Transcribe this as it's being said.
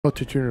How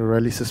to tune a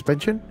rally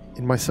suspension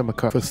in my summer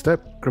car. First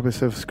step, grab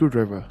yourself a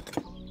screwdriver.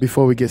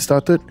 Before we get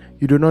started,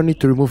 you do not need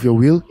to remove your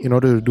wheel in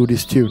order to do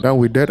this tune. Now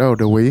with that out of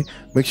the way,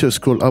 make sure to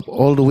scroll up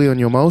all the way on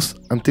your mouse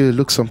until it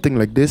looks something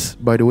like this.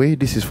 By the way,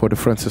 this is for the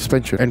front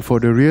suspension. And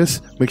for the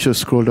rears, make sure to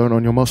scroll down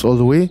on your mouse all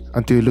the way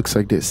until it looks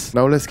like this.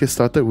 Now let's get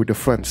started with the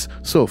fronts.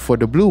 So for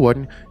the blue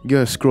one, you're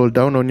gonna scroll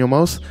down on your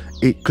mouse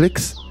 8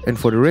 clicks, and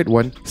for the red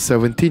one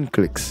 17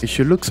 clicks. It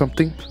should look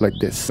something like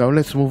this. Now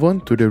let's move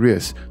on to the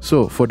rears.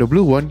 So for the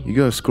blue one, you're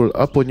gonna scroll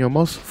up on your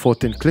mouse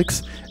 14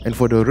 clicks, and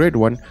for the red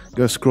one, you're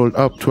gonna scroll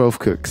up 12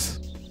 clicks.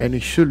 And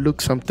it should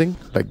look something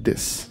like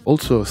this.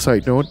 Also,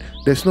 side note,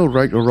 there's no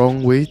right or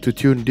wrong way to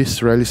tune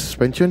this rally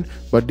suspension,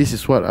 but this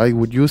is what I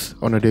would use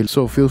on a daily.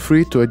 So feel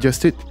free to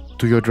adjust it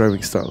to your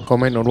driving style.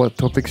 Comment on what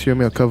topics you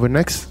may cover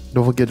next.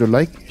 Don't forget to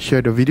like,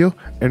 share the video,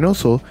 and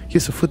also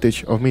here's a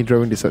footage of me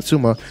driving the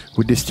Satsuma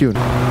with this tune.